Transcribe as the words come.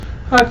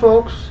Hi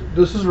folks,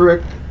 this is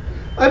Rick.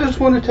 I just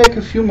want to take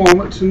a few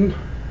moments and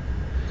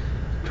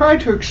try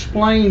to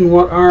explain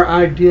what our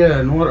idea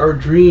and what our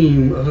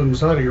dream of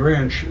Imzade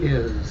Ranch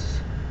is.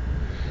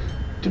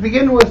 To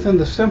begin with, in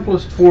the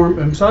simplest form,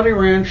 Imzade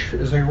Ranch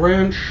is a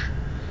ranch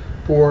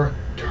for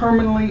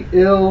terminally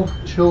ill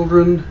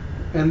children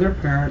and their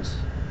parents,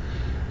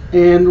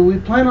 and we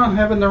plan on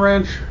having the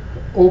ranch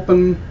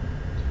open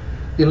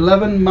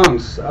 11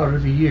 months out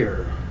of the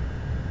year.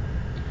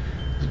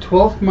 The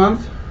 12th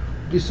month,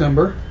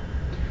 December,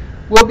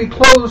 will be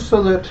closed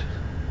so that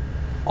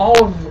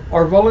all of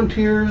our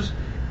volunteers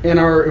and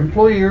our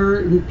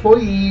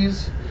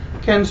employees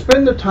can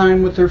spend the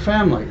time with their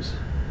families.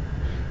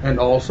 And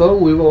also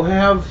we will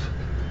have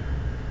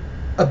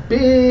a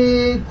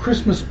big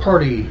Christmas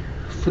party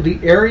for the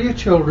area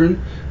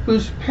children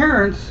whose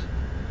parents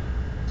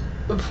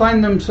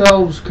find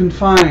themselves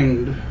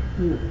confined,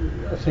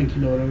 I think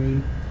you know what I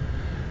mean,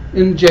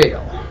 in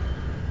jail.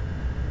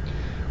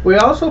 We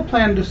also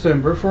plan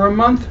December for a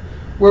month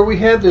where we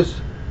have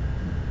this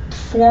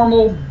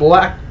formal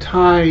black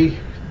tie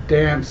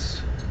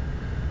dance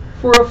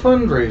for a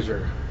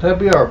fundraiser. That'll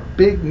be our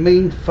big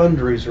main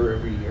fundraiser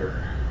every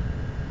year.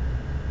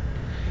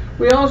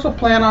 We also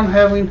plan on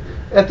having,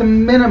 at the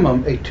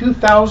minimum, a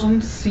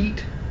 2,000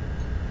 seat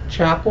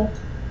chapel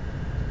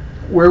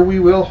where we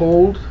will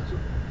hold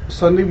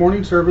Sunday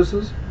morning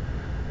services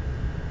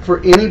for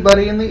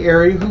anybody in the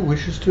area who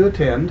wishes to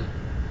attend.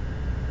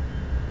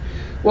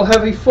 We'll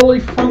have a fully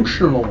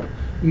functional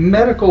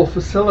medical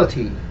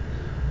facility,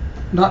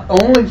 not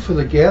only for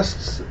the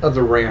guests of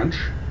the ranch,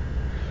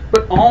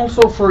 but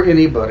also for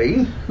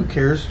anybody who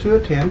cares to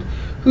attend,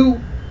 who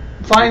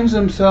finds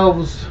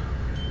themselves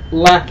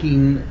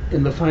lacking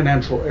in the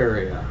financial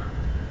area.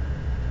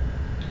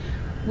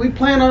 We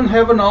plan on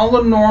having all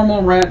the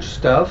normal ranch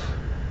stuff,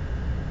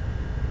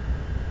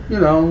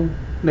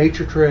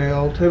 nature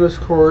trail, tennis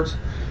courts,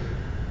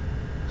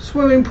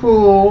 swimming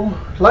pool.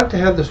 I'd like to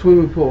have the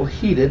swimming pool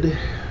heated,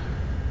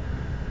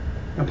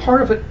 and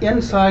part of it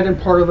inside and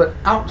part of it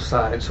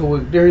outside, so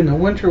during the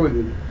winter we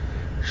can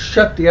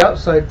shut the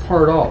outside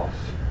part off.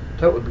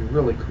 That would be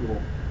really cool.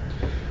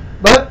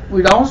 But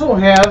we'd also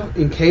have,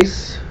 in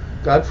case,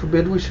 God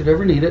forbid we should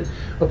ever need it,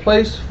 a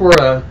place for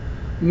a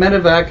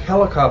medevac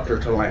helicopter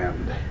to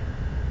land.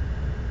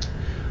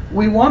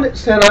 We want it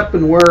set up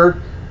and where,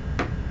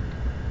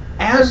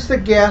 as the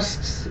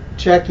guests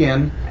check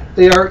in,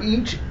 they are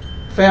each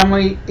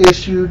family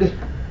issued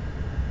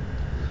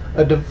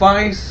a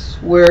device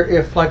where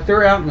if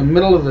they're out in the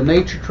middle of the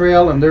nature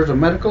trail and there's a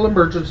medical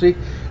emergency,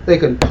 they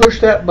can push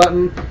that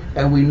button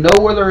and we know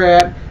where they're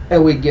at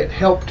and we get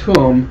help to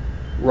them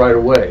right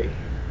away.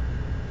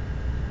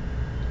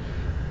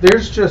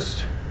 There's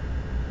just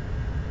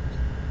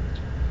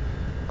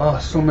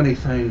so many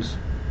things.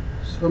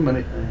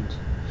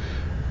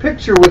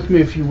 Picture with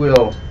me, if you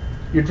will,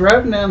 you're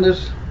driving down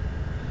this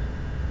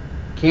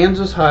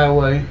Kansas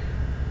highway,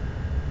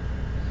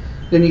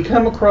 then you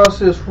come across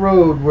this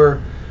road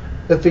where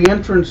at the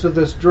entrance of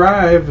this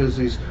drive is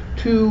these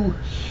two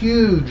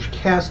huge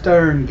cast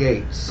iron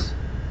gates.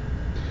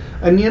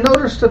 And you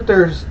notice that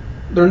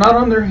they're not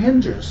on their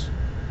hinges.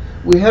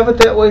 We have it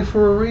that way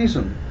for a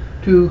reason,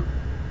 to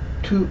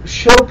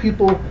show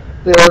people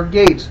that our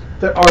gates,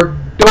 that our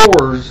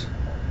doors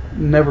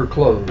never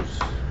close.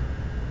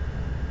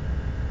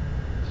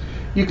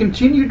 You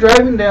continue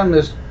driving down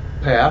this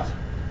path,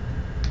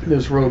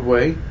 this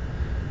roadway,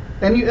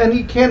 and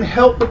you can't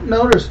help but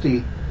notice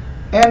the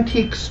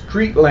antique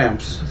street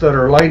lamps that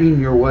are lighting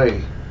your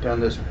way down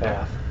this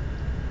path.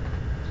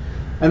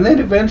 And then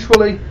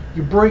eventually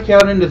you break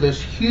out into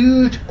this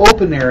huge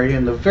open area,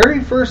 and the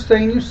very first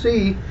thing you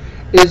see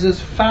is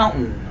this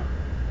fountain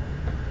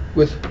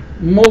with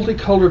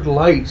multicolored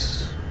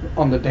lights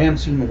on the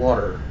dancing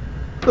water.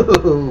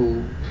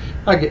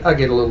 I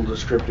get a little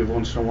descriptive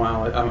once in a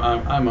while.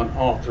 I'm an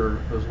author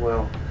as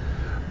well.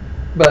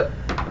 But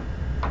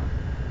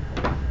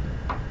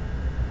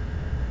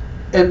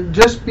and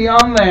just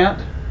beyond that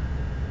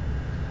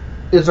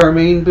is our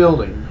main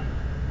building.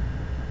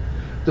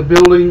 The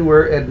building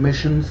where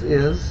admissions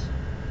is.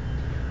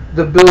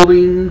 The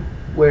building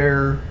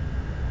where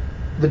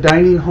the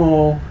dining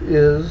hall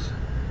is.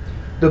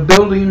 The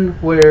building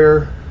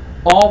where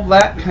all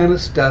that kind of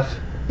stuff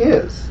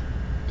is.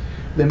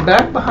 Then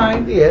back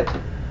behind it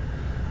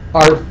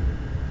are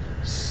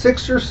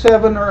 6 or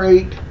 7 or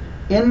 8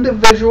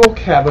 individual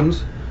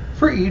cabins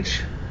for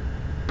each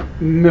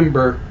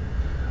member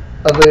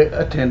of the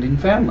attending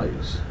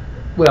families.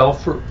 Well,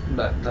 for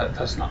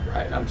that's not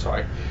right. I'm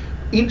sorry.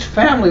 Each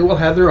family will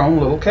have their own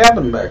little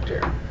cabin back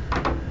there.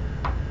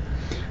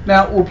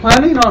 Now, we're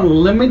planning on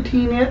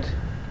limiting it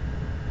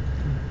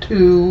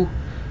to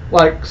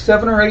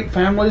 7 or 8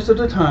 families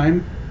at a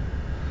time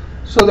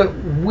so that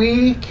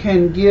we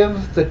can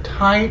give the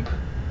type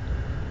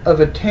of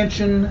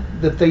attention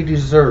that they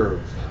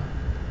deserve.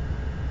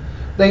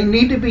 They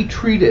need to be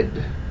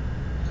treated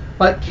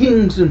like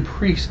kings and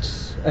priests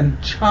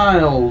and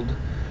child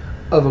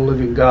of a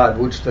living God,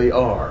 which they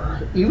are,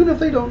 even if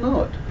they don't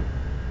know it.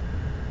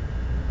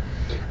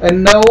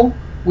 And no,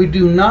 We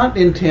do not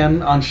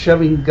intend on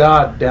shoving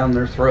God down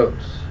their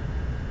throats.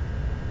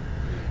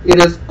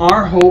 It is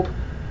our hope,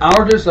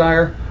 our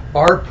desire,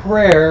 our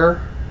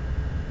prayer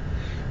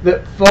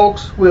that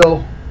folks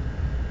will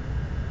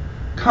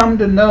come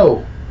to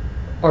know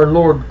our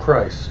Lord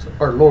Christ,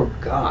 our Lord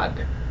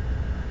God,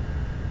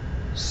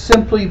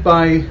 simply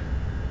by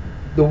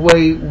the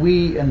way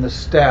we and the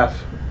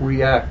staff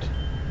react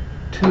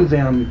to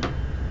them,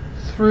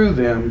 through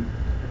them,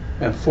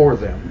 and for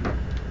them.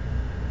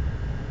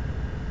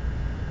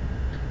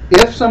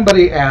 If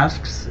somebody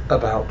asks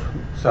about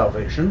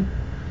salvation,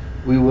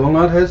 we will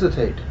not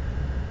hesitate,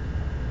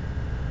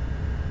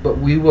 but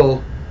we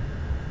will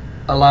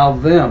allow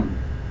them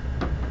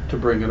to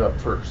bring it up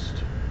first.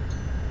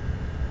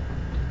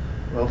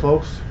 Well,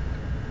 folks,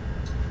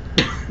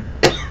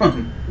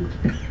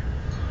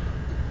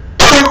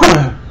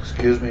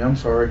 excuse me, I'm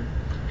sorry.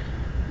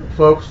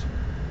 Folks,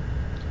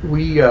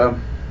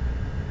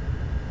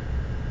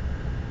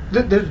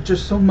 there's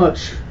just so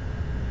much,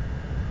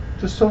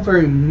 just so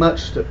very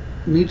much that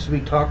needs to be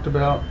talked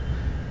about,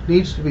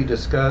 needs to be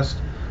discussed.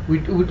 We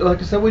like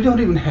I said, we don't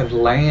even have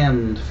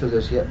land for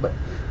this yet, but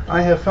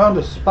I have found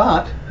a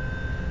spot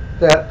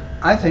that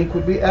I think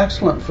would be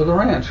excellent for the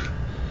ranch.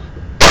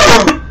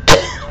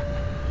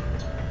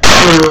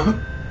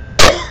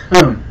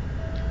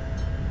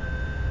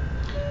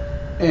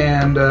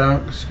 And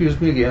excuse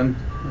me again,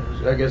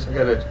 I guess I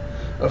got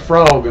a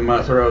frog in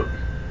my throat.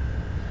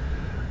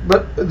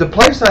 But the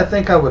place I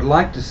think I would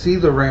like to see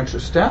the ranch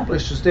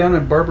established is down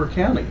in Barber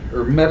County,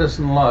 or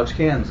Medicine Lodge,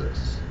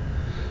 Kansas.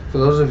 For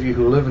those of you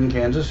who live in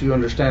Kansas, you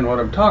understand what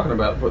I'm talking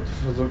about. But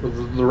for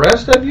the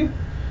rest of you,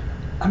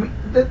 I mean,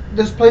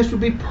 this place would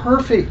be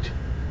perfect.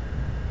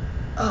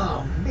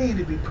 Oh man,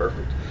 it'd be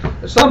perfect.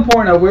 At some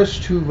point, I wish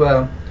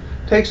to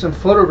take some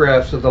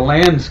photographs of the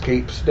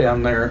landscapes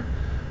down there.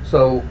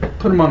 So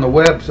put them on the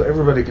web so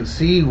everybody can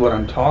see what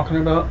I'm talking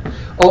about.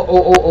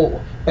 Oh.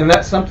 And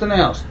that's something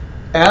else.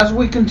 As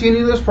we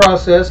continue this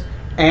process,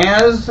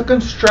 as the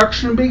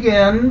construction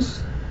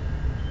begins,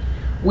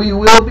 we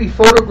will be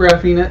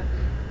photographing it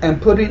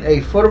and putting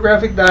a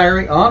photographic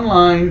diary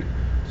online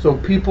so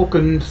people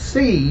can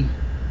see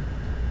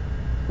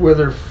where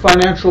their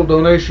financial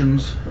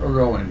donations are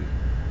going.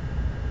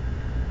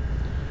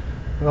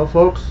 Well,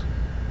 folks,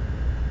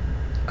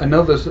 I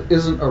know this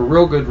isn't a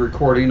real good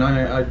recording.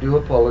 I do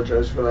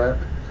apologize for that.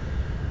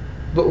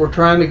 But we're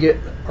trying to get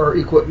our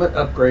equipment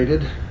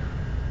upgraded.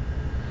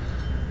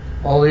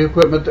 All the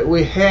equipment that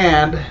we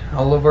had,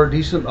 all of our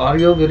decent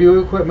audio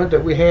video equipment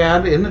that we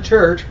had in the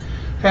church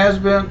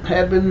had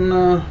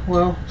been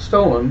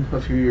stolen a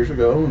few years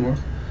ago, and we're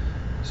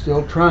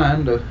still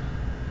trying to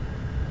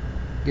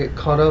get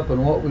caught up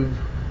in what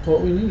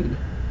we need.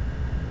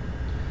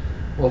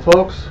 Well,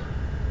 folks,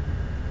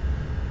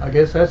 I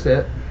guess that's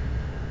it.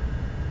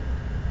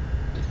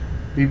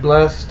 Be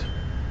blessed.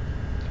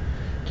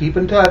 Keep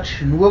in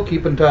touch, and we'll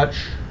keep in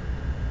touch.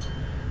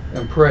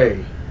 And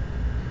pray.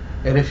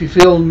 And if you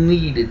feel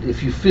needed,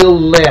 if you feel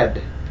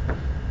led,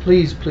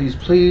 please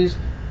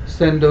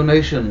send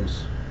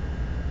donations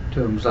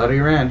to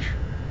imzade Ranch,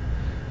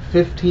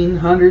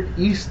 1500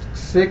 East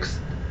 6th,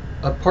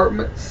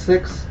 Apartment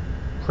 6,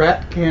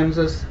 Pratt,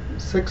 Kansas,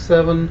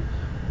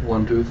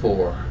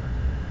 67124.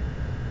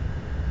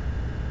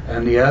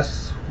 And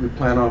yes, we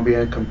plan on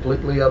being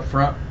completely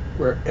upfront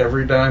where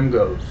every dime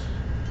goes,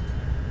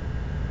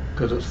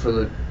 because it's for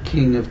the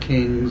King of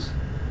Kings,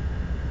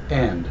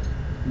 and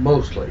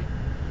mostly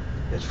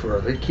it's for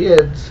the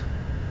kids.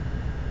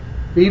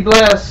 Be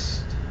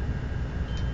blessed.